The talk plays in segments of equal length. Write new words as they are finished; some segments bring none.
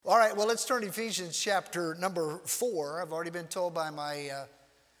All right, well, let's turn to Ephesians chapter number 4. I've already been told by my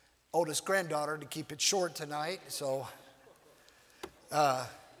oldest granddaughter to keep it short tonight, so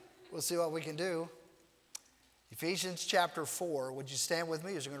we'll see what we can do. Ephesians chapter 4. Would you stand with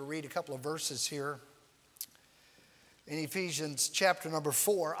me as I'm going to read a couple of verses here in Ephesians chapter number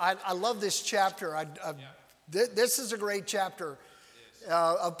 4. I love this chapter. This is a great chapter.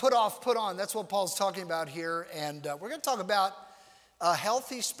 Put off, put on. That's what Paul's talking about here. And we're going to talk about a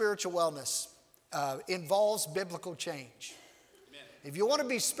healthy spiritual wellness involves biblical change. Amen. If you want to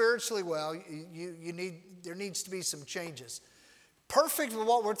be spiritually well, there needs to be some changes. Perfect for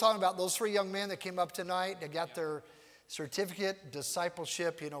what we're talking about. Those three young men that came up tonight, they got their certificate,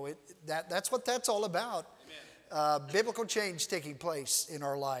 discipleship. That's what that's all about. Biblical change taking place in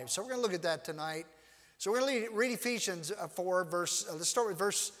our lives. So we're going to look at that tonight. So we're going to read Ephesians 4, let's start with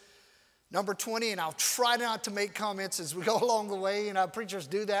verse number 20, and I'll try not to make comments as we go along the way. Preachers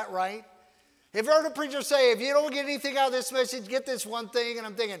do that, right? Have you heard a preacher say, if you don't get anything out of this message, get this one thing? And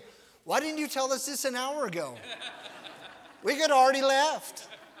I'm thinking, why didn't you tell us this an hour ago? We could have already left.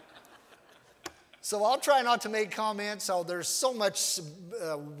 So I'll try not to make comments. So there's so much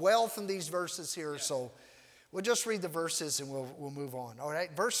wealth in these verses here. So we'll just read the verses and we'll move on. All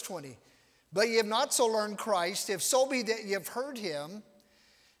right, verse 20. But ye have not so learned Christ, if so be that ye have heard him,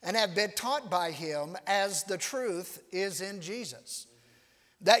 and have been taught by him as the truth is in Jesus.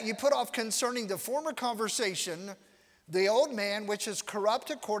 That you put off concerning the former conversation, the old man which is corrupt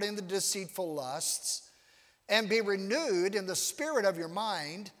according to deceitful lusts, and be renewed in the spirit of your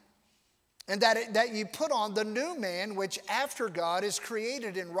mind, and that you put on the new man which after God is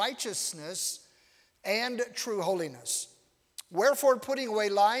created in righteousness and true holiness. Wherefore putting away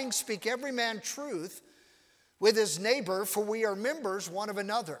lying, speak every man truth with his neighbor, for we are members one of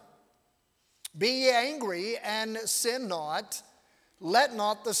another. Be ye angry and sin not. Let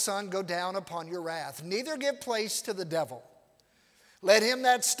not the sun go down upon your wrath, neither give place to the devil. Let him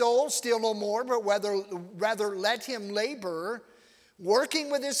that stole steal no more, but rather let him labor, working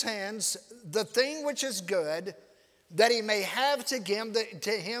with his hands the thing which is good, that he may have to give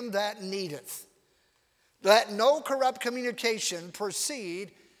to him that needeth. Let no corrupt communication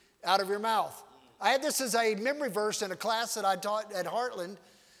proceed out of your mouth. I had this as a memory verse in a class that I taught at Heartland,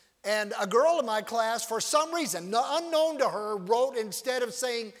 and a girl in my class, for some reason, unknown to her, wrote, instead of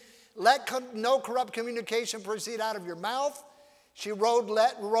saying, let no corrupt communication proceed out of your mouth, she wrote,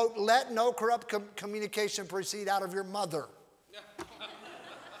 let no corrupt communication proceed out of your mother.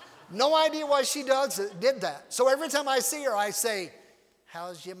 No idea why she did that. So every time I see her, I say,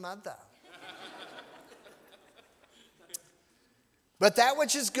 how's your mother? But that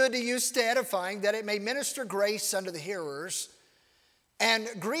which is good to use to edifying, that it may minister grace unto the hearers, and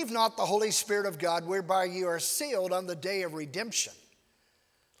grieve not the Holy Spirit of God, whereby you are sealed on the day of redemption.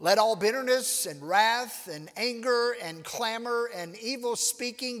 Let all bitterness and wrath and anger and clamor and evil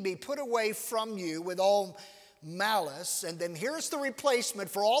speaking be put away from you with all malice. And then here's the replacement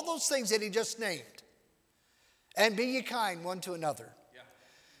for all those things that he just named. And be ye kind one to another,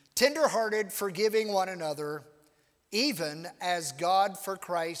 tenderhearted, forgiving one another, even as God for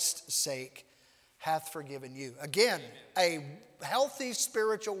Christ's sake hath forgiven you. Again, a healthy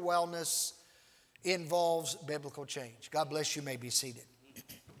spiritual wellness involves biblical change. God bless you. May be seated.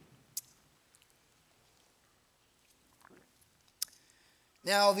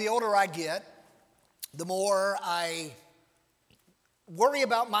 Now, the older I get, the more I worry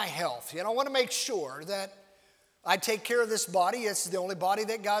about my health. I want to make sure that I take care of this body. It's the only body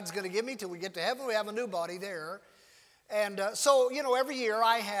that God's going to give me till we get to heaven. We have a new body there. And so, every year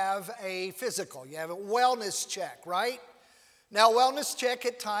I have a physical. You have a wellness check, right? Now, wellness check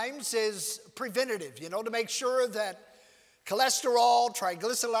at times is preventative, to make sure that cholesterol,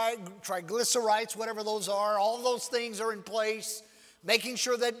 triglycerides, whatever those are, all of those things are in place, making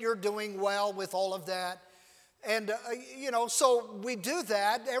sure that you're doing well with all of that. And, so we do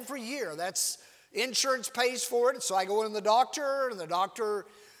that every year. That's insurance pays for it. So I go in the doctor, and the doctor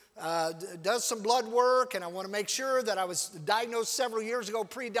does some blood work, and I want to make sure that I was diagnosed several years ago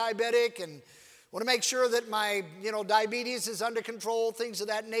pre-diabetic, and want to make sure that my diabetes is under control, things of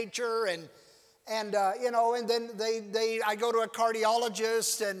that nature, and then I go to a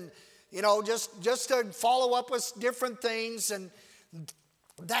cardiologist, and just to follow up with different things, and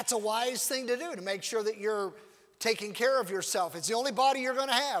that's a wise thing to do, to make sure that you're taking care of yourself. It's the only body you're going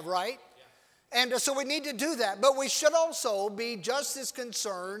to have, right? And so we need to do that. But we should also be just as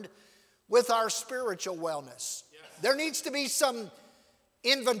concerned with our spiritual wellness. Yes. There needs to be some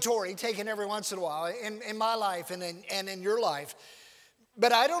inventory taken every once in a while in my life and in your life.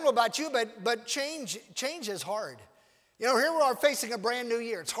 But I don't know about you, but change is hard. You know, here we are facing a brand new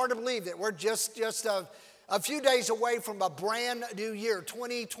year. It's hard to believe that we're just a few days away from a brand new year,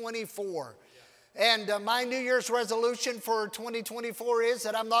 2024. And my New Year's resolution for 2024 is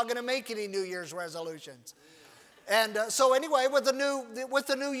that I'm not going to make any New Year's resolutions. And so anyway, with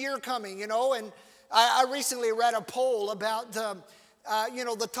the new year coming, you know, and I recently read a poll about,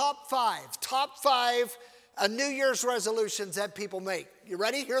 the top five New Year's resolutions that people make. You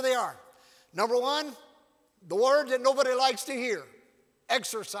ready? Here they are. Number one, the word that nobody likes to hear,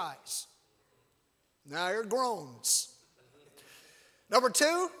 exercise. Now here groans. Number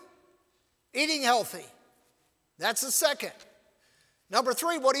two, eating healthy. That's the second. Number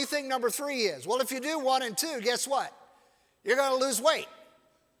three, what do you think number three is? Well, if you do 1 and 2, guess what? You're going to lose weight.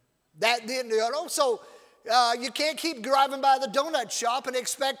 So you can't keep driving by the donut shop and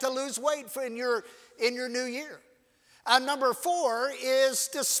expect to lose weight in your new year. Number 4 is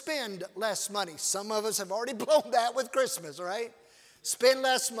to spend less money. Some of us have already blown that with Christmas, right? Spend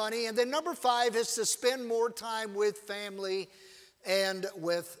less money. And then number 5 is to spend more time with family and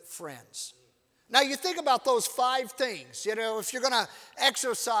with friends. Now you think about those 5 things. You know, if you're going to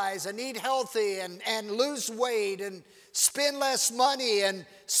exercise and eat healthy and lose weight and spend less money and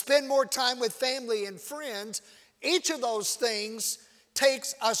spend more time with family and friends, each of those things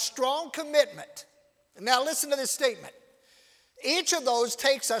takes a strong commitment. Now listen to this statement. Each of those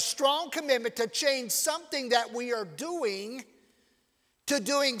takes a strong commitment to change something that we are doing to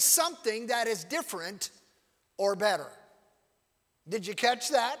doing something that is different or better. Did you catch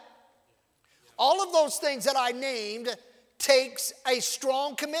that? All of those things that I named takes a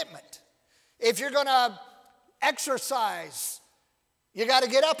strong commitment. If you're going to exercise, you got to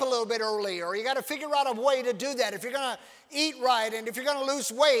get up a little bit early, or you got to figure out a way to do that. If you're going to eat right, and if you're going to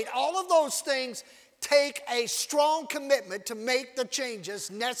lose weight, all of those things take a strong commitment to make the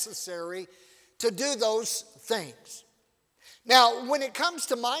changes necessary to do those things. Now, when it comes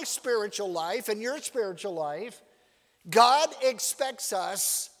to my spiritual life and your spiritual life, God expects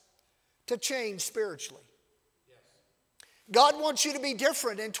us to change spiritually. Yes. God wants you to be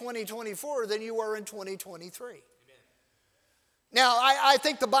different in 2024 than you were in 2023. Amen. Now, I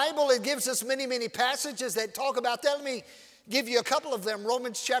think the Bible, it gives us many, many passages that talk about that. Let me give you a couple of them.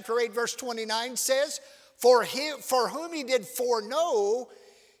 Romans chapter 8, verse 29 says, For whom he did foreknow,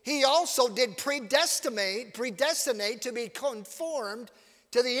 he also did predestinate to be conformed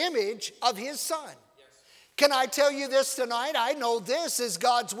to the image of his Son. Yes. Can I tell you this tonight? I know this is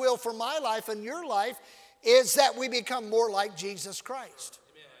God's will for my life and your life, is that we become more like Jesus Christ.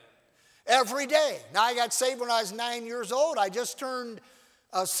 Amen. Every day. Now, I got saved when I was 9 years old. I just turned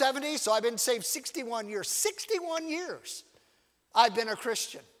 70, so I've been saved 61 years. 61 years I've been a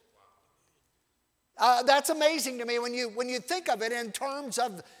Christian. That's amazing to me when you think of it in terms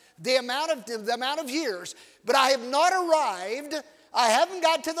of the amount of years. But I have not arrived. I haven't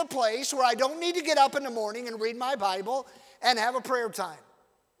got to the place where I don't need to get up in the morning and read my Bible and have a prayer time.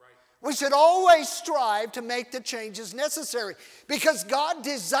 Right. We should always strive to make the changes necessary, because God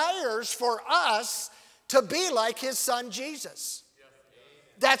desires for us to be like his Son Jesus. Yes.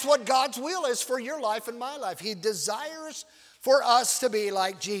 That's what God's will is for your life and my life. He desires for us to be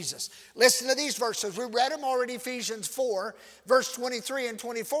like Jesus. Listen to these verses. We read them already, Ephesians 4, verse 23 and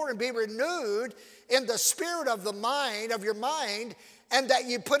 24. And be renewed in the spirit of your mind, and that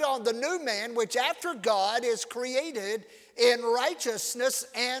you put on the new man, which after God is created in righteousness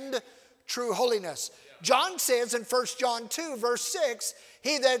and true holiness. John says in 1 John 2, verse 6,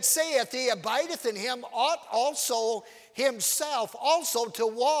 he that saith he abideth in him ought also himself also to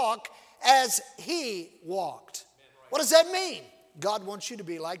walk as he walked. What does that mean? God wants you to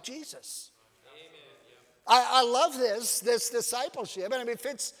be like Jesus. I love this discipleship. And I mean, it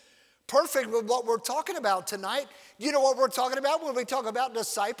fits perfect with what we're talking about tonight. You know what we're talking about when we talk about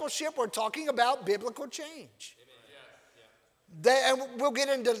discipleship? We're talking about biblical change. And we'll get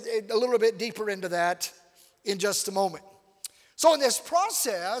into a little bit deeper into that in just a moment. So in this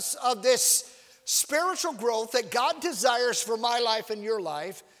process of this spiritual growth that God desires for my life and your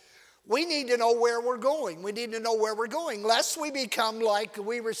life, we need to know where we're going. We need to know where we're going, lest we become like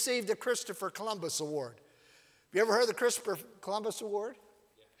we received the Christopher Columbus Award. Have you ever heard of the Christopher Columbus Award?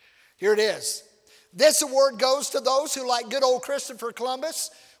 Yeah. Here it is. This award goes to those who, like good old Christopher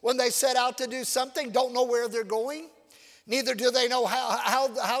Columbus, when they set out to do something, don't know where they're going. Neither do they know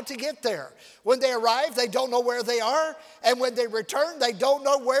how to get there. When they arrive, they don't know where they are. And when they return, they don't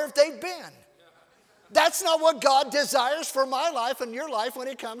know where they've been. That's not what God desires for my life and your life when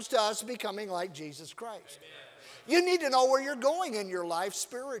it comes to us becoming like Jesus Christ. Amen. You need to know where you're going in your life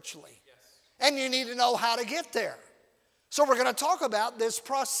spiritually. Yes. And you need to know how to get there. So we're going to talk about this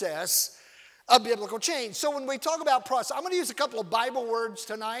process of biblical change. So when we talk about process, I'm going to use a couple of Bible words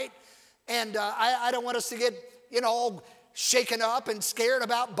tonight, and I don't want us to get, all shaken up and scared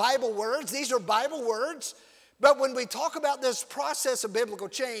about Bible words. These are Bible words, but when we talk about this process of biblical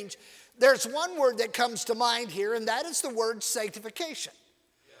change, there's one word that comes to mind here, and that is the word sanctification.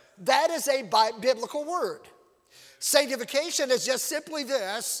 That is a biblical word. Sanctification is just simply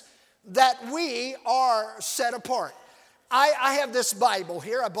this, that we are set apart. I have this Bible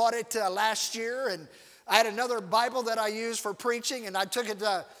here. I bought it last year, and I had another Bible that I used for preaching, and I took it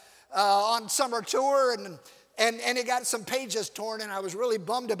on summer tour, and it got some pages torn, and I was really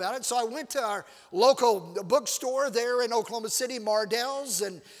bummed about it. So I went to our local bookstore there in Oklahoma City, Mardell's,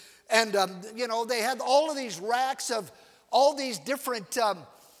 and they had all of these racks of all these different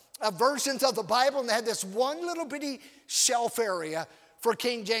versions of the Bible, and they had this one little bitty shelf area for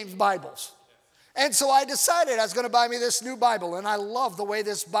King James Bibles. And so I decided I was going to buy me this new Bible, and I love the way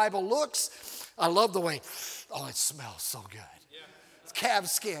this Bible looks. I love the way, it smells so good. Yeah. It's calf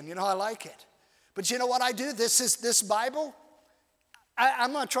skin, I like it. But you know what I do? This Bible,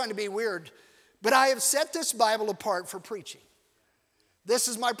 I'm not trying to be weird, but I have set this Bible apart for preaching. This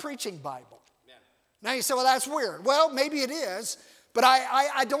is my preaching Bible. Yeah. Now you say, well, that's weird. Well, maybe it is, but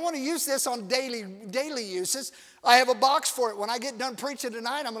I don't want to use this on daily uses. I have a box for it. When I get done preaching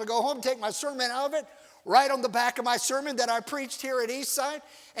tonight, I'm going to go home, take my sermon out of it, write on the back of my sermon that I preached here at Eastside,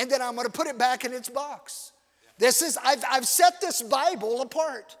 and then I'm going to put it back in its box. I've set this Bible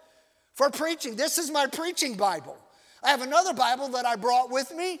apart for preaching. This is my preaching Bible. I have another Bible that I brought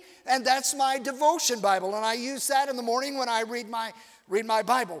with me, and that's my devotion Bible, and I use that in the morning when I read my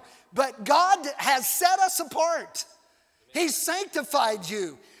Bible. But God has set us apart. He's sanctified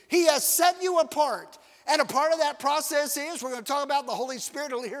you. He has set you apart. And a part of that process is, we're going to talk about the Holy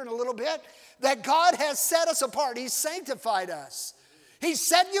Spirit here in a little bit, that God has set us apart. He's sanctified us. He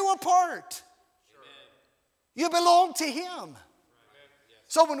set you apart. You belong to Him.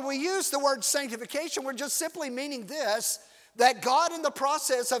 So when we use the word sanctification, we're just simply meaning this, that God in the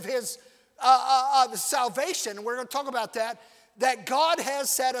process of His salvation, and we're going to talk about that God has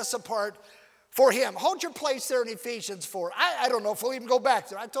set us apart for Him. Hold your place there in Ephesians 4. I don't know if we'll even go back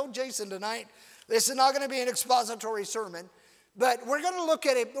there. I told Jason tonight, this is not going to be an expository sermon, but we're going to look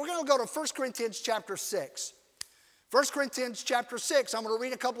at it. We're going to go to 1 Corinthians chapter 6. 1 Corinthians chapter 6. I'm going to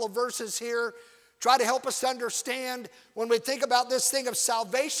read a couple of verses here, try to help us understand when we think about this thing of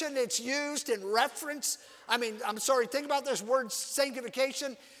salvation, it's used in reference. Think about this word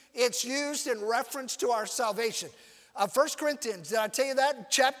sanctification. It's used in reference to our salvation. 1 Corinthians, did I tell you that?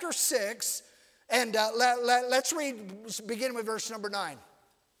 Chapter 6, and let's read, beginning with verse number 9.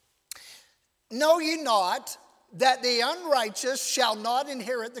 Know ye not that the unrighteous shall not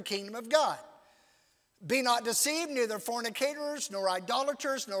inherit the kingdom of God? Be not deceived, neither fornicators, nor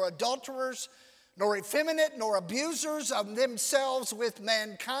idolaters, nor adulterers, nor effeminate, nor abusers of themselves with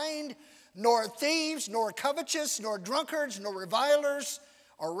mankind, nor thieves, nor covetous, nor drunkards, nor revilers,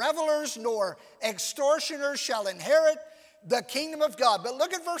 or revelers, nor extortioners shall inherit the kingdom of God. But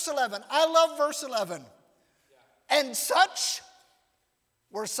look at verse 11. I love verse 11. And such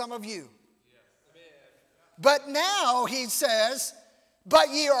were some of you. But now, he says, but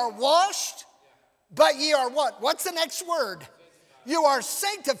ye are washed, but ye are what? What's the next word? You are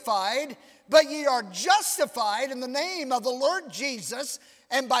sanctified, but ye are justified in the name of the Lord Jesus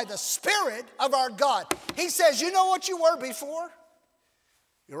and by the Spirit of our God. He says, you know what you were before?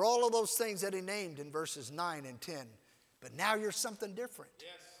 You're all of those things that he named in verses 9 and 10. But now you're something different.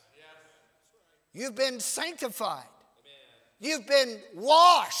 You've been sanctified. You've been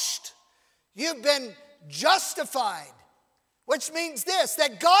washed. You've been justified. Which means this,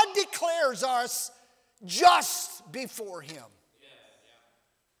 that God declares us just before Him.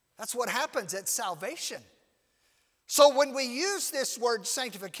 That's what happens at salvation. So when we use this word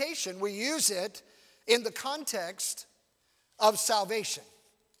sanctification, we use it in the context of salvation.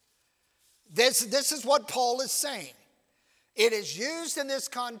 This is what Paul is saying. It is used in this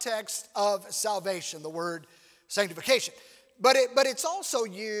context of salvation, the word sanctification. But it's also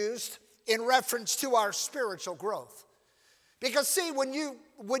used in reference to our spiritual growth. Because see, when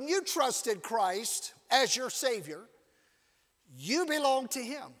you trusted Christ as your Savior, you belong to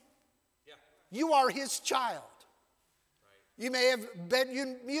Him. Yeah. You are His child. Right. You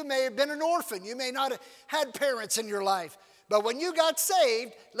may have been an orphan. You may not have had parents in your life. But when you got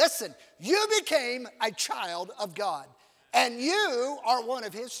saved, listen, you became a child of God. And you are one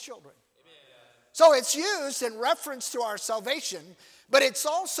of His children. Amen. So it's used in reference to our salvation, but it's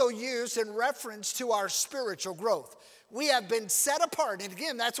also used in reference to our spiritual growth. We have been set apart. And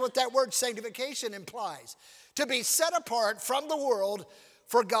again, that's what that word sanctification implies. To be set apart from the world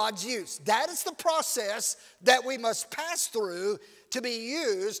for God's use. That is the process that we must pass through to be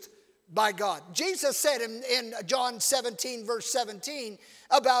used by God. Jesus said in John 17, verse 17,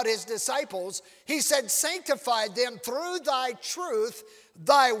 about his disciples, he said, sanctify them through thy truth,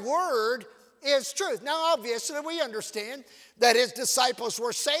 thy word is truth. Now, obviously, we understand that his disciples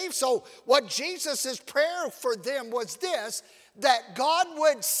were saved. So what Jesus' prayer for them was this, that God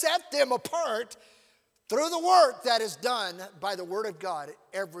would set them apart through the work that is done by the word of God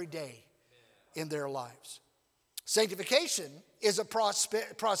every day in their lives. Sanctification is a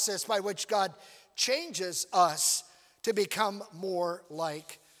process by which God changes us to become more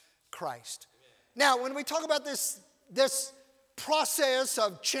like Christ. Now, when we talk about this process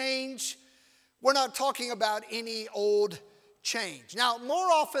of change, we're not talking about any old change. Now,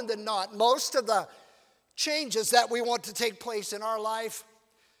 more often than not, most of the changes that we want to take place in our life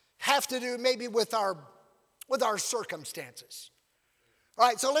have to do maybe with our circumstances. All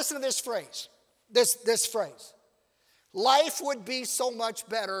right, so listen to this phrase. This phrase. Life would be so much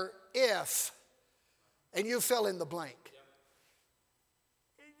better if, and you fill in the blank.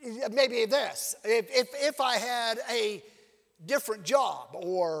 Maybe this. If I had a different job,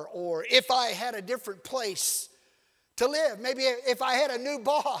 or if I had a different place to live, maybe if I had a new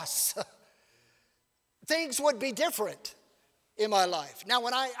boss, things would be different in my life. Now,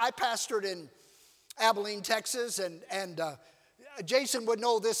 when I pastored in Abilene, Texas, and Jason would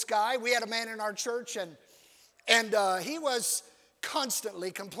know this guy. We had a man in our church, and he was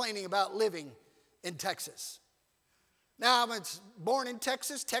constantly complaining about living in Texas. Now, I'm born in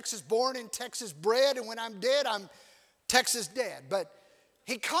Texas, Texas born and Texas bred, and when I'm dead, I'm Texas dead. But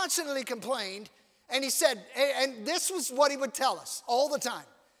he constantly complained, and he said, and this was what he would tell us all the time,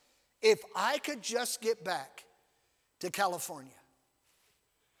 if I could just get back to California.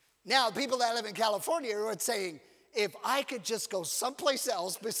 Now, people that live in California are saying, if I could just go someplace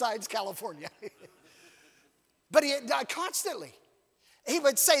else besides California. But he constantly, he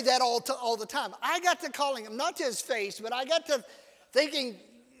would say that all the time. I got to calling him, not to his face, but I got to thinking,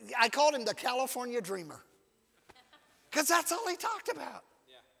 I called him the California dreamer. Because that's all he talked about.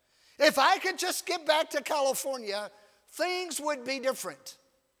 Yeah. If I could just get back to California, things would be different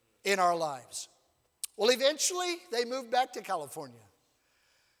in our lives. Well, eventually, they moved back to California.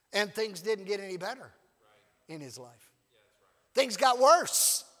 And things didn't get any better in his life. Yeah, right. Things got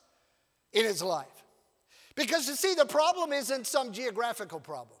worse in his life. Because you see, the problem isn't some geographical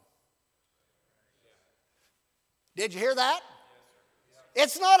problem. Did you hear that?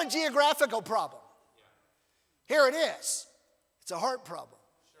 It's not a geographical problem. Here it is. It's a heart problem.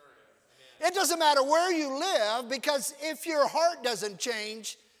 It doesn't matter where you live, because if your heart doesn't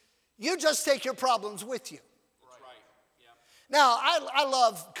change, you just take your problems with you. Now, I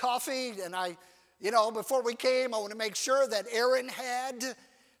love coffee, and before we came, I want to make sure that Aaron had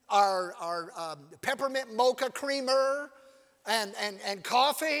our peppermint mocha creamer and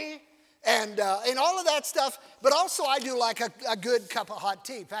coffee and all of that stuff. But also, I do like a good cup of hot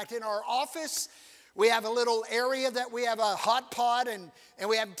tea. In fact, in our office, we have a little area that we have a hot pot, and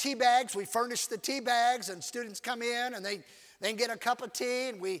we have tea bags. We furnish the tea bags, and students come in, and they can get a cup of tea,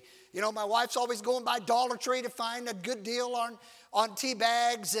 and my wife's always going by Dollar Tree to find a good deal on tea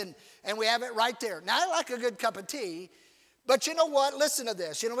bags, and we have it right there. Now, I like a good cup of tea, but you know what? Listen to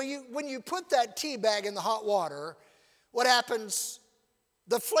this. When you put that tea bag in the hot water, what happens?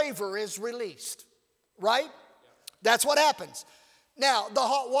 The flavor is released, right? Yeah. That's what happens. Now, the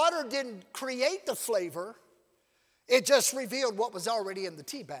hot water didn't create the flavor. It just revealed what was already in the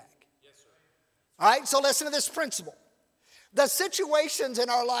tea bag. Yes, sir. All right, so listen to this principle. The situations in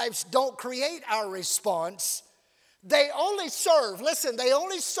our lives don't create our response. They only serve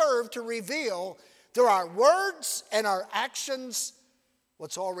to reveal through our words and our actions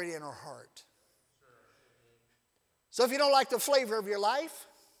what's already in our heart. So if you don't like the flavor of your life,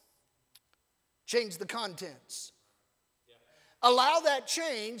 change the contents. Allow that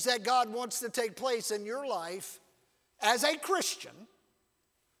change that God wants to take place in your life as a Christian.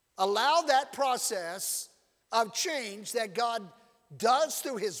 Allow that process of change that God does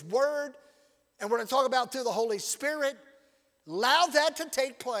through His Word, and we're going to talk about through the Holy Spirit. Allow that to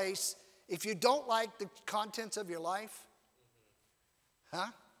take place. If you don't like the contents of your life,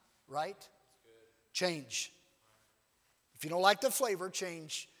 right? Change. If you don't like the flavor,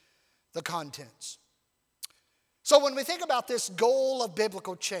 change the contents. So when we think about this goal of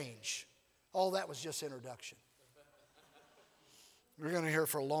biblical change, all that was just introduction. We're going to hear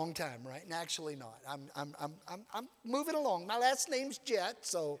for a long time, right? And actually not. I'm moving along. My last name's Jett,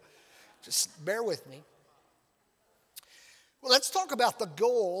 so just bear with me. Well, let's talk about the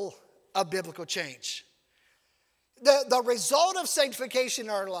goal of biblical change. The result of sanctification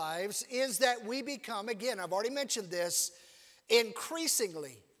in our lives is that we become, again, I've already mentioned this,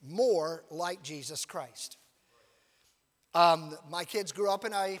 increasingly more like Jesus Christ. My kids grew up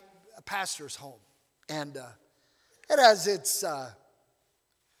in a pastor's home, and it has its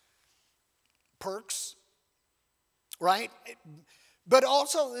perks, right? But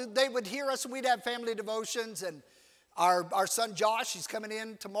also they would hear us, and we'd have family devotions, and our son Josh, he's coming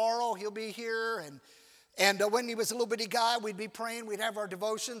in tomorrow, he'll be here, and when he was a little bitty guy, we'd be praying, we'd have our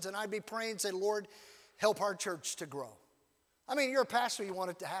devotions, and I'd be praying, say, Lord, help our church to grow. I mean, you're a pastor, you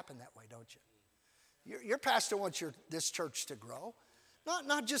want it to happen that way, don't you? Your pastor wants this church to grow,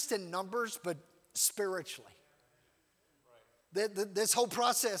 not just in numbers, but spiritually. This whole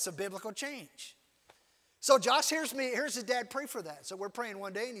process of biblical change. So Josh hears his dad pray for that. So we're praying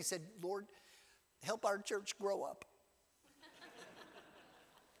one day, and he said, Lord, help our church grow up.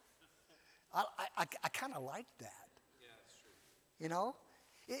 I kind of like that. Yeah, that's true. You know?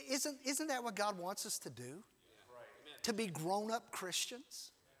 Isn't that what God wants us to do? Yeah. Right. To be grown-up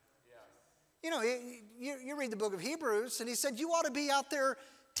Christians? Yeah. You know, you read the book of Hebrews, and he said, you ought to be out there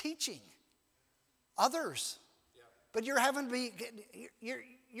teaching others. Yeah. But you're having to be,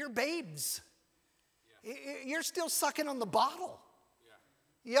 you're babes. Yeah. You're still sucking on the bottle.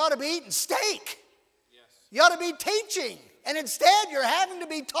 Yeah. You ought to be eating steak. Yes. You ought to be teaching. And instead, you're having to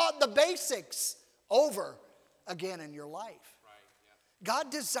be taught the basics over again in your life. Right, yeah.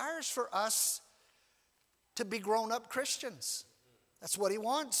 God desires for us to be grown-up Christians. That's what he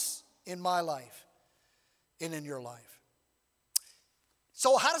wants in my life and in your life.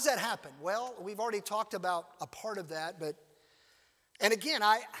 So how does that happen? Well, we've already talked about a part of that, and again,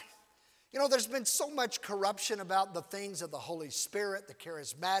 there's been so much corruption about the things of the Holy Spirit. The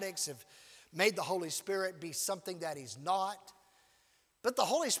charismatics have made the Holy Spirit be something that he's not. But the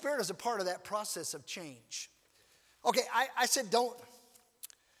Holy Spirit is a part of that process of change. Okay, I said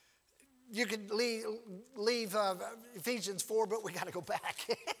you could leave Ephesians 4, but we got to go back.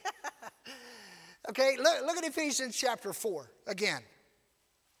 Okay, look at Ephesians chapter 4 again.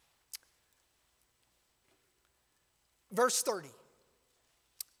 Verse 30.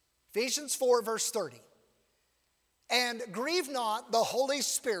 Ephesians 4, verse 30. And grieve not the Holy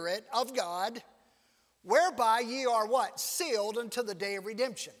Spirit of God, whereby ye are what? Sealed unto the day of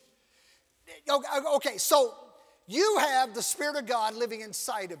redemption. Okay, so you have the Spirit of God living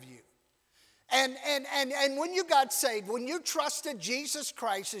inside of you. And when you got saved, when you trusted Jesus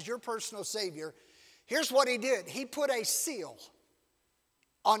Christ as your personal Savior, here's what he did. He put a seal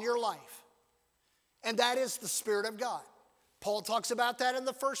on your life. And that is the Spirit of God. Paul talks about that in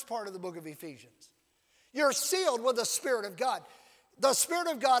the first part of the book of Ephesians. You're sealed with the Spirit of God. The Spirit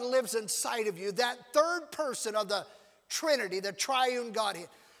of God lives inside of you. That third person of the Trinity, the triune Godhead.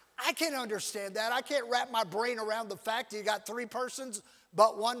 I can't understand that. I can't wrap my brain around the fact that you got three persons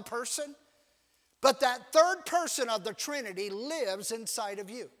but one person. But that third person of the Trinity lives inside of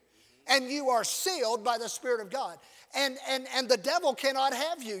you. And you are sealed by the Spirit of God. And the devil cannot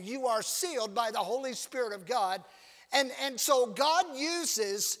have you. You are sealed by the Holy Spirit of God. And so God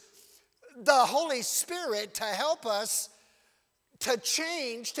uses the Holy Spirit to help us to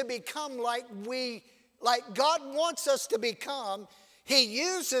change, to become like God wants us to become. He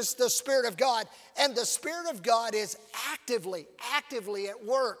uses the Spirit of God, and the Spirit of God is actively at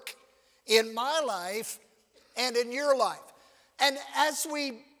work in my life and in your life. And as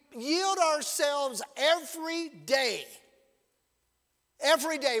we yield ourselves every day,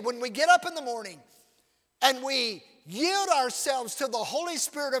 when we get up in the morning and we yield ourselves to the Holy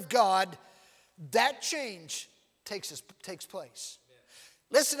Spirit of God, that change takes place.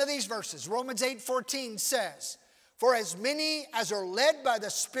 Listen to these verses. Romans 8:14 says, for as many as are led by the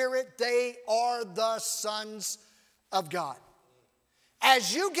Spirit, they are the sons of God.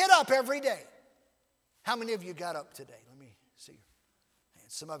 As you get up every day, how many of you got up today? Let me see.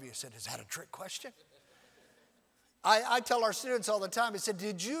 Some of you said, is that a trick question? I tell our students all the time, I said,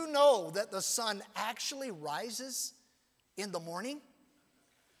 did you know that the sun actually rises in the morning?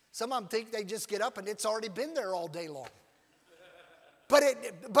 Some of them think they just get up and it's already been there all day long.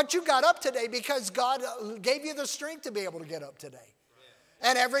 But you got up today because God gave you the strength to be able to get up today.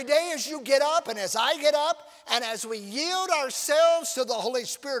 And every day as you get up and as I get up and as we yield ourselves to the Holy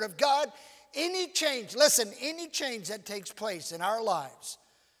Spirit of God, any change that takes place in our lives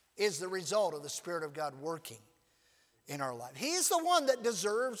is the result of the Spirit of God working in our life. He is the one that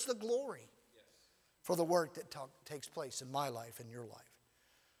deserves the glory for the work that takes place in my life and your life.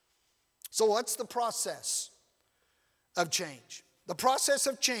 So what's the process of change? The process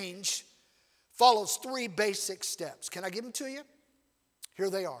of change follows three basic steps. Can I give them to you? Here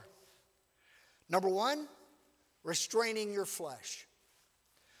they are. Number one, Restraining your flesh.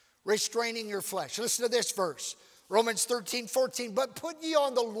 Restraining your flesh. Listen to this verse. Romans 13:14. But put ye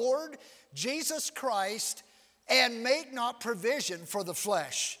on the Lord Jesus Christ, and make not provision for the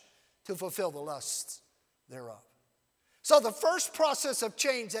flesh to fulfill the lusts thereof. So the first process of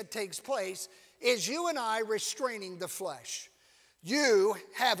change that takes place is you and I restraining the flesh. You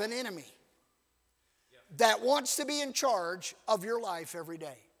have an enemy that wants to be in charge of your life every day.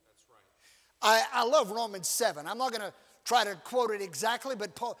 That's right. I love Romans 7. I'm not going to try to quote it exactly,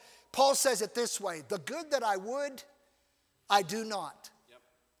 but Paul says it this way. The good that I would, I do not. Yep.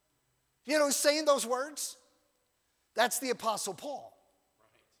 You know who's saying those words? That's the Apostle Paul.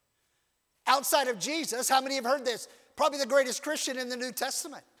 Right. Outside of Jesus, how many have heard this? Probably the greatest Christian in the New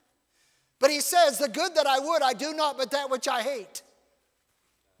Testament. But he says, the good that I would, I do not, but that which I hate,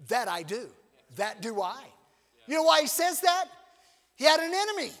 that I do. That do I. You know why he says that? He had an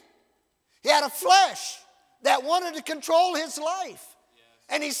enemy. He had a flesh that wanted to control his life.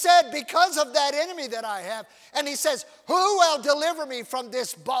 And he said, because of that enemy that I have, and he says, who will deliver me from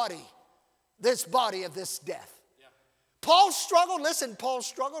this body of this death? Yeah. Paul struggled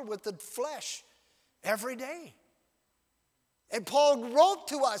with the flesh every day. And Paul wrote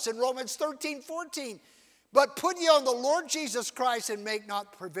to us in Romans 13:14, but put ye on the Lord Jesus Christ and make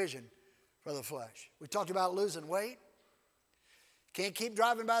not provision for the flesh. We talked about losing weight. Can't keep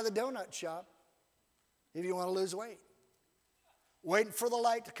driving by the donut shop if you want to lose weight. Waiting for the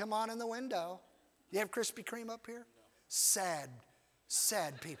light to come on in the window. You have Krispy Kreme up here? Sad,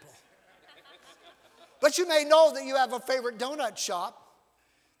 sad people. But you may know that you have a favorite donut shop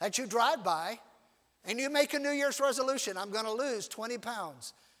that you drive by, and you make a New Year's resolution, I'm going to lose 20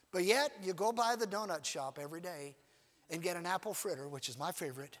 pounds. But yet, you go by the donut shop every day and get an apple fritter, which is my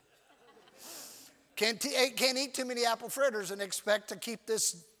favorite. Can't eat too many apple fritters and expect to keep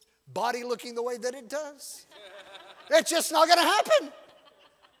this body looking the way that it does. It's just not going to happen.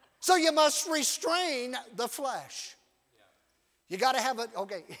 So you must restrain the flesh. You got to have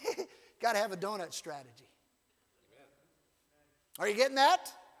got to have a donut strategy. Are you getting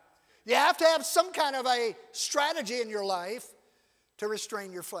that? You have to have some kind of a strategy in your life to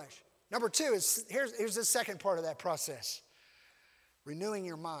restrain your flesh. Number two is, here's the second part of that process. Renewing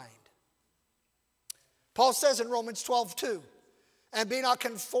your mind. Paul says in Romans 12:2, and be not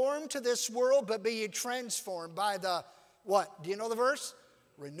conformed to this world, but be ye transformed by the, what? Do you know the verse?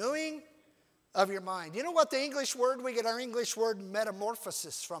 Renewing of your mind. You know what the English word, we get our English word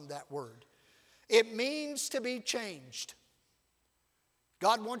metamorphosis from that word. It means to be changed.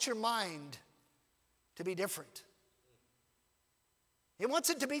 God wants your mind to be different. He wants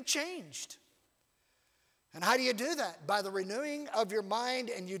it to be changed. And how do you do that? By the renewing of your mind,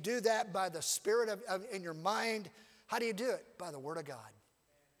 and you do that by the Spirit in your mind. How do you do it? By the Word of God.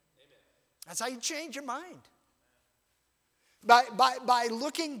 Amen. That's how you change your mind.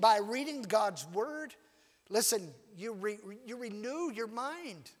 By reading God's Word. Listen, you renew your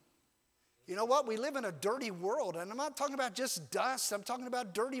mind. You know what? We live in a dirty world, and I'm not talking about just dust. I'm talking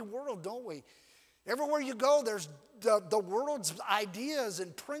about dirty world, don't we? Everywhere you go, there's the world's ideas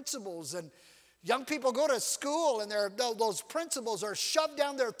and principles, and young people go to school, and those principles are shoved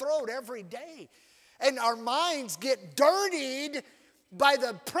down their throat every day. And our minds get dirtied by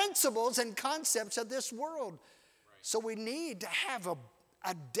the principles and concepts of this world. Right. So we need to have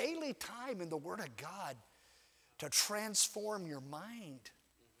a daily time in the Word of God to transform your mind,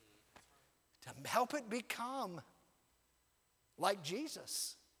 to help it become like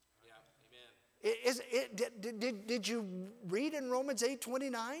Jesus. Yeah, amen. Did you read in Romans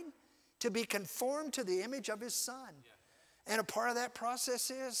 8:29? To be conformed to the image of His Son. Yeah. And a part of that process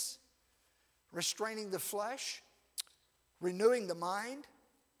is restraining the flesh, renewing the mind,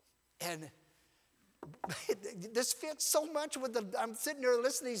 and this fits so much with I'm sitting there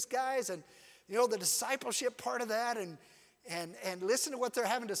listening to these guys, and you know the discipleship part of that, and listen to what they're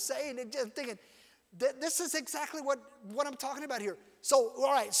having to say, and just thinking, this is exactly what I'm talking about here. So,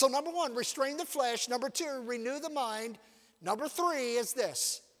 all right, so number one, restrain the flesh. Number two, renew the mind. Number three is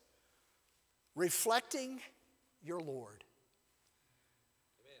this. Reflecting your Lord.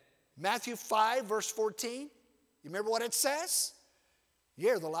 Amen. Matthew 5, verse 14. You remember what it says?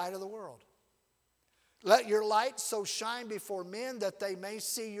 You're the light of the world. Let your light so shine before men that they may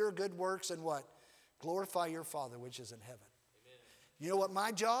see your good works and what? Glorify your Father which is in heaven. Amen. You know what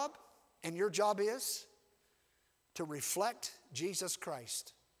my job and your job is? To reflect Jesus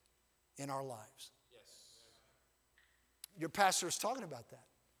Christ in our lives. Yes. Your pastor is talking about that.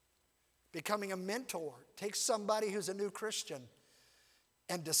 Becoming a mentor. Take somebody who's a new Christian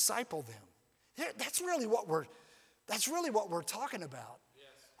and disciple them. That's really what we're talking about. Yes.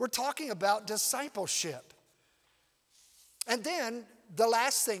 We're talking about discipleship. And then the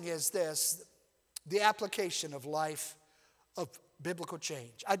last thing is this, the application of life of biblical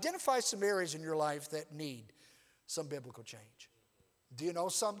change. Identify some areas in your life that need some biblical change. Do you know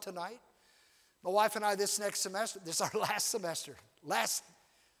some tonight? My wife and I this next semester, this is our last semester. A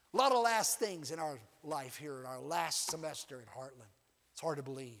lot of last things in our life here in our last semester at Heartland. It's hard to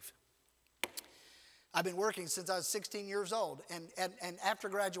believe. I've been working since I was 16 years old, and after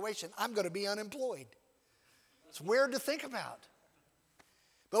graduation, I'm going to be unemployed. It's weird to think about.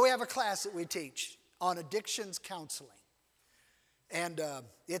 But we have a class that we teach on addictions counseling. And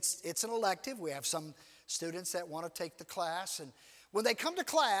it's an elective. We have some students that want to take the class. And when they come to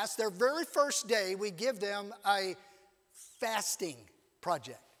class, their very first day, we give them a fasting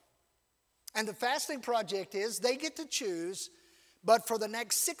project. And the fasting project is they get to choose, but for the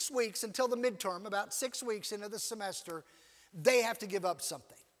next 6 weeks until the midterm, about 6 weeks into the semester, they have to give up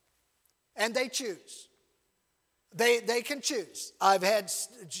something. And they choose. They can choose.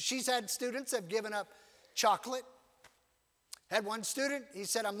 She's had students that have given up chocolate. Had one student, he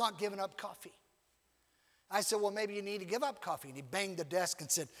said, I'm not giving up coffee. I said, well, maybe you need to give up coffee. And he banged the desk and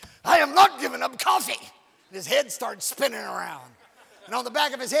said, I am not giving up coffee. And his head started spinning around. And on the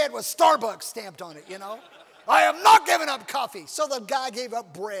back of his head was Starbucks stamped on it, you know. I am not giving up coffee. So the guy gave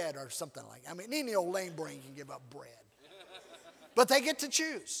up bread or something like that. I mean, any old lame brain can give up bread. But they get to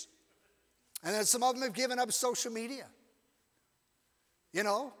choose. And then some of them have given up social media. You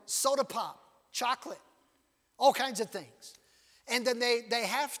know, soda pop, chocolate, all kinds of things. And then they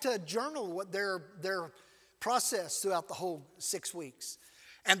have to journal what their process throughout the whole 6 weeks.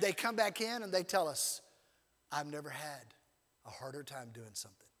 And they come back in and they tell us, I've never had a harder time doing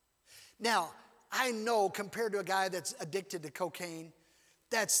something. Now, I know compared to a guy that's addicted to cocaine,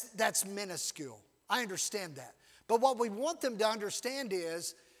 that's minuscule. I understand that. But what we want them to understand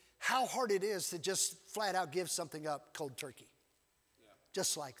is how hard it is to just flat out give something up cold turkey. Yeah.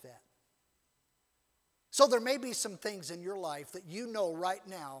 Just like that. So there may be some things in your life that you know right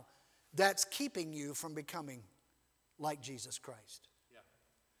now that's keeping you from becoming like Jesus Christ. Yeah.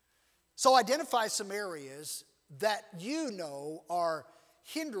 So identify some areas that you know are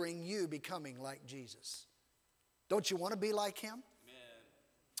hindering you becoming like Jesus. Don't you want to be like him?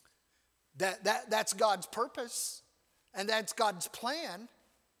 Amen. That's God's purpose, and that's God's plan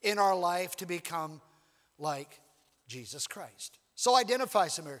in our life to become like Jesus Christ. So identify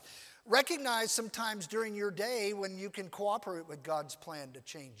some areas. Recognize sometimes during your day when you can cooperate with God's plan to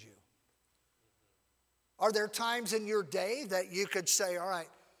change you. Are there times in your day that you could say, all right,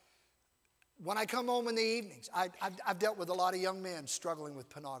 when I come home in the evenings, I've dealt with a lot of young men struggling with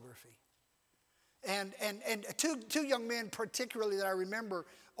pornography. And two young men particularly that I remember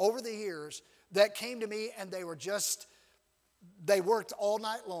over the years that came to me and they worked all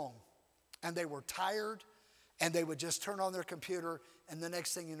night long and they were tired and they would just turn on their computer and the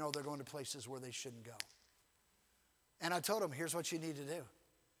next thing you know, they're going to places where they shouldn't go. And I told them, here's what you need to do.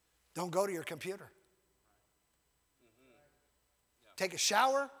 Don't go to your computer. Take a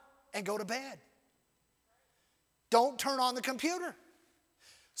shower and go to bed. Don't turn on the computer.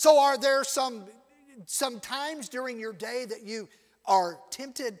 So are there some times during your day that you are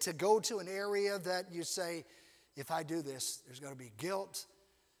tempted to go to an area that you say, if I do this, there's going to be guilt,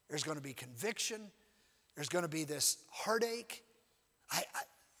 there's going to be conviction, there's going to be this heartache. I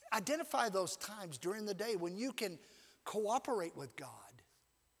identify those times during the day when you can cooperate with God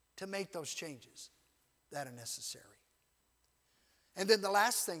to make those changes that are necessary. And then the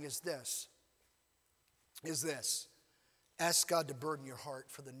last thing is this. Ask God to burden your heart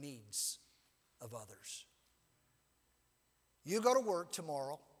for the needs of others. You go to work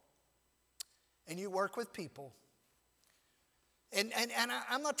tomorrow and you work with people. And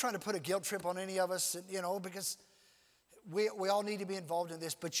I'm not trying to put a guilt trip on any of us, you know, because we all need to be involved in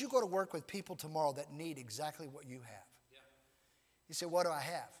this. But you go to work with people tomorrow that need exactly what you have. Yeah. You say, what do I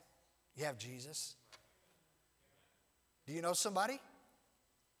have? You have Jesus. Do you know somebody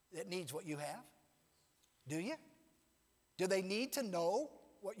that needs what you have? Do you? Do they need to know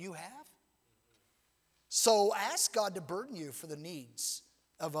what you have? So ask God to burden you for the needs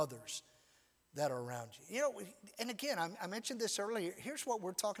of others that are around you. You know, and again, I mentioned this earlier. Here's what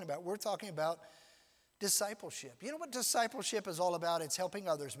we're talking about. We're talking about discipleship. You know what discipleship is all about? It's helping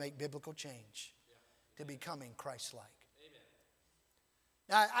others make biblical change to becoming Christ-like.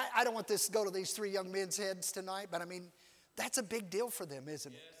 Now, I don't want this to go to these three young men's heads tonight, but I mean, that's a big deal for them,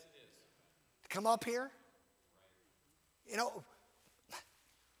 isn't it? Yes, it is. To come up here. You know,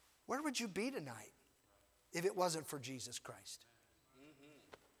 where would you be tonight if it wasn't for Jesus Christ?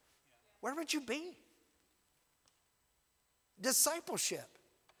 Where would you be? Discipleship.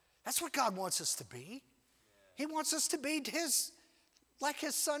 That's what God wants us to be. He wants us to be like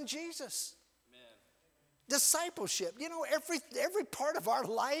his son Jesus. Amen. Discipleship. You know, every part of our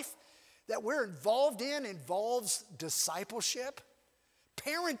life that we're involved in involves discipleship.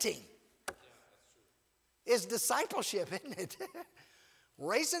 Parenting is discipleship, isn't it?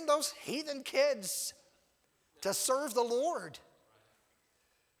 Raising those heathen kids to serve the Lord.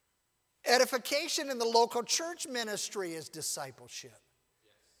 Edification in the local church ministry is discipleship.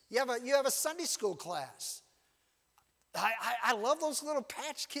 You have a Sunday school class. I love those little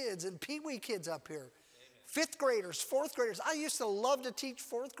patch kids and peewee kids up here. Fifth graders, fourth graders. I used to love to teach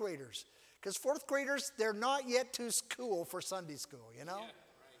fourth graders because fourth graders, they're not yet too cool for Sunday school, you know?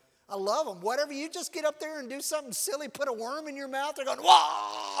 I love them. Whatever, you just get up there and do something silly, put a worm in your mouth, they're going,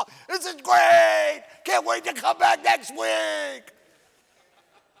 wow, this is great. Can't wait to come back next week.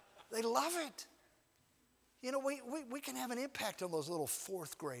 They love it. You know, we can have an impact on those little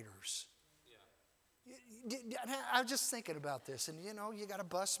fourth graders. I was just thinking about this, and you know, you got a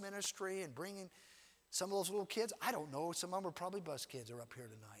bus ministry and bringing some of those little kids. I don't know, some of them are probably bus kids are up here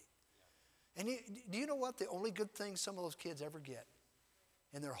tonight. And do you know what? The only good thing some of those kids ever get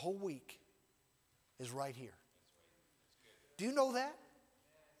in their whole week is right here. Do you know that?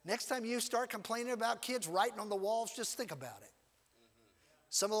 Next time you start complaining about kids writing on the walls, just think about it.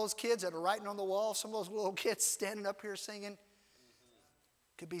 Some of those kids that are writing on the wall, some of those little kids standing up here singing,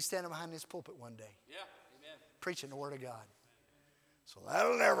 could be standing behind this pulpit one day. Yeah, amen. Preaching the Word of God. So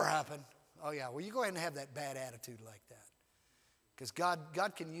that'll never happen. Oh yeah, well you go ahead and have that bad attitude like that. Because God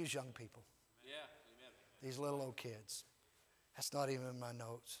can use young people. Yeah, amen. These little old kids. That's not even in my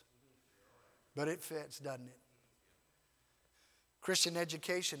notes. But it fits, doesn't it? Christian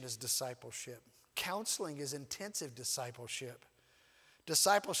education is discipleship. Counseling is intensive discipleship.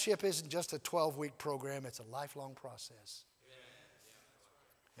 Discipleship isn't just a 12-week program, it's a lifelong process.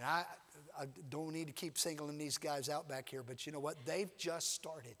 And I don't need to keep singling these guys out back here, but you know what? They've just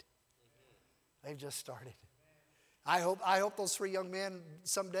started. They've just started. I hope those three young men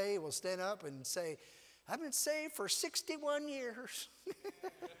someday will stand up and say, I've been saved for 61 years.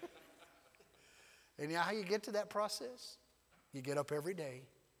 And you know how you get to that process? You get up every day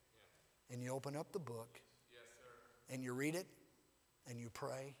and you open up the book and you read it and you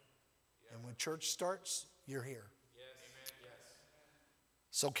pray. And when church starts, you're here.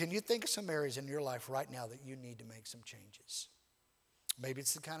 So can you think of some areas in your life right now that you need to make some changes? Maybe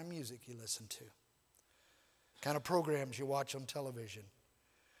it's the kind of music you listen to, kind of programs you watch on television,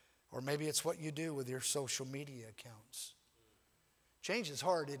 or maybe it's what you do with your social media accounts. Change is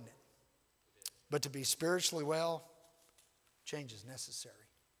hard, isn't it? But to be spiritually well, change is necessary.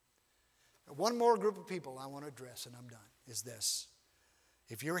 Now, one more group of people I want to address, and I'm done, is this.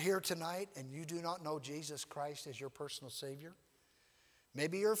 If you're here tonight and you do not know Jesus Christ as your personal Savior,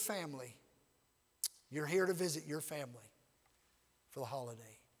 maybe your family, you're here to visit your family for the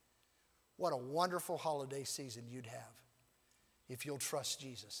holiday. What a wonderful holiday season you'd have if you'll trust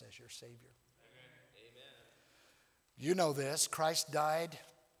Jesus as your Savior. Amen. You know this, Christ died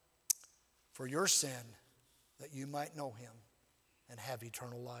for your sin that you might know him and have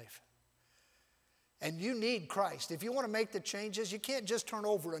eternal life. And you need Christ. If you want to make the changes, you can't just turn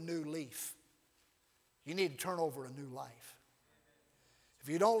over a new leaf. You need to turn over a new life. If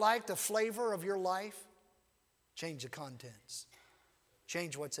you don't like the flavor of your life, change the contents.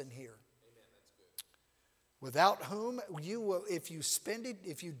 Change what's in here. Without whom you will, if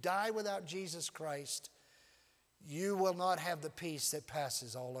you die without Jesus Christ, you will not have the peace that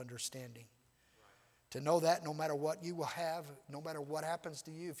passes all understanding. To know that no matter what you will have, no matter what happens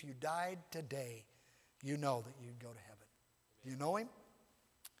to you, if you died today, you know that you'd go to heaven. Do you know him?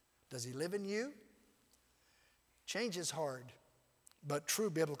 Does he live in you? Change is hard, but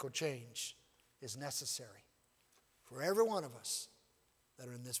true biblical change is necessary for every one of us that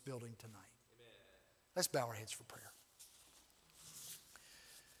are in this building tonight. Let's bow our heads for prayer.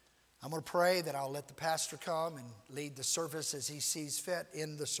 I'm going to pray that I'll let the pastor come and lead the service as he sees fit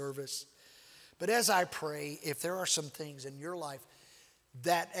in the service. But as I pray, if there are some things in your life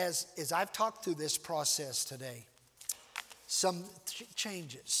that as I've talked through this process today, some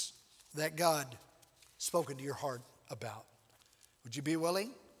changes that God spoken to your heart about, would you be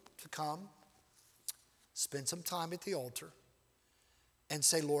willing to come, spend some time at the altar, and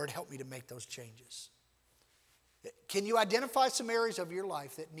say, Lord, help me to make those changes? Can you identify some areas of your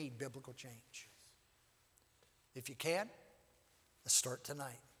life that need biblical change? If you can, let's start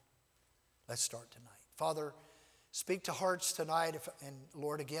tonight. Let's start tonight. Father, speak to hearts tonight. And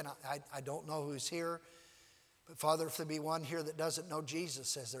Lord, again, I don't know who's here. But Father, if there be one here that doesn't know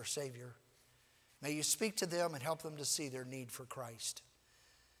Jesus as their Savior, may you speak to them and help them to see their need for Christ.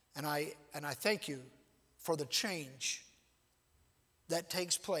 And I thank you for the change that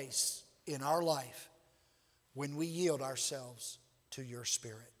takes place in our life when we yield ourselves to your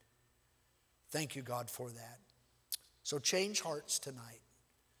Spirit. Thank you, God, for that. So change hearts tonight.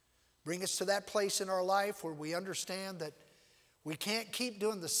 Bring us to that place in our life where we understand that we can't keep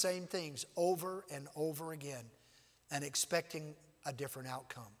doing the same things over and over again and expecting a different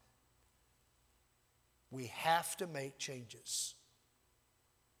outcome. We have to make changes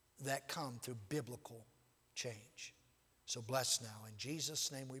that come through biblical change. So bless now. In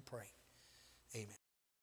Jesus' name we pray.